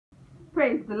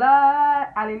Praise the Lord.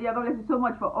 Hallelujah. God bless you so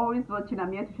much for always watching.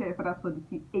 I'm here to share your Father's word with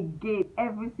you again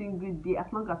every single day, as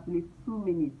long as we live 2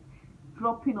 minutes.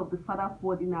 Dropping of the Father's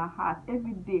word in our hearts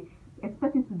every day,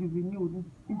 expecting to be renewed.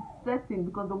 It's certain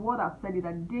because the word has said it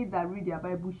that they that read their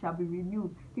Bible shall be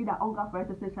renewed. They that hunger for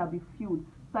righteousness shall be filled.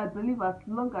 So I believe as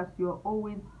long as you're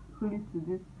always praying to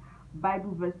this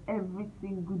Bible verse every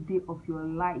single day of your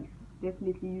life,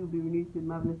 definitely you'll be renewed to the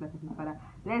marvelous life of your Father.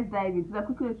 Let's dive into that.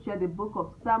 Quickly share the book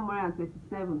of Psalm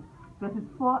 127, verses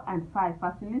 4 and 5.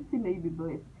 Facility, may you be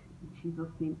blessed. In Jesus'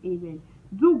 name, amen.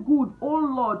 Do good, O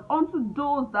Lord, unto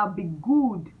those that be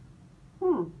good,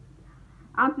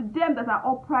 and to them that are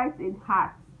upright in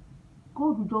heart.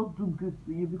 God will just do good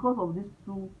to you because of these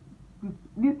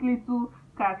little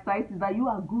characteristics that you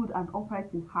are good and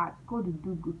upright in heart. God will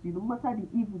do good to you. No matter the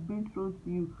evil being thrown to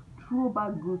you, throw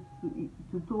back good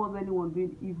towards anyone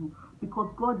doing evil, because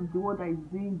God is the one that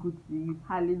is doing good to you.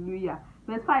 Hallelujah.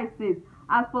 Verse 5 says,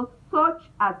 as for such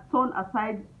as turn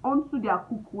aside unto their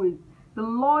crooked ways, the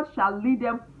Lord shall lead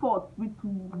them forth with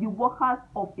the workers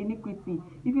of iniquity.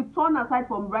 If you turn aside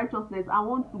from righteousness and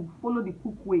want to follow the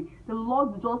crooked way, the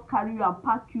Lord will just carry you and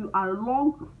pack you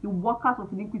along the workers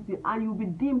of iniquity, and you'll be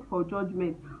deemed for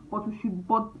judgment. But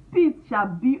peace shall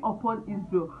be upon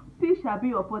Israel. Peace shall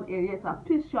be upon Eliasa.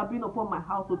 Peace shall be upon my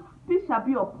household. Peace shall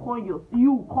be upon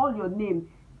you. Call your name.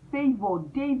 Favor,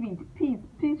 David,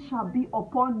 peace shall be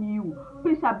upon you.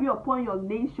 Peace shall be upon your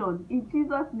nation. In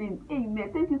Jesus' name,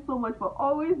 amen. Thank you so much for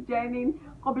always joining.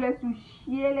 God bless you.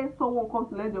 Share, let someone come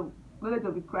to knowledge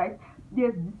of the Christ.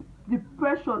 There's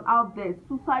depression out there,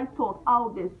 suicide thoughts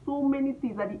out there, so many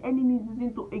things that the enemy is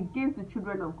using to against the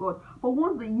children of God. But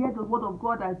once they hear the word of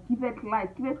God and give it life,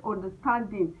 give it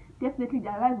understanding, definitely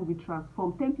their life will be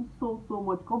transformed. Thank you so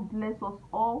much. God bless us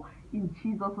all. In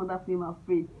Jesus' wonderful name I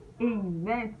pray.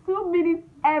 Amen. 2 minutes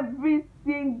every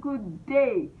single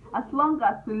day. As long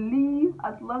as we live,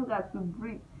 as long as we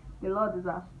breathe, the Lord is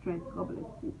our strength. God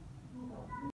bless you.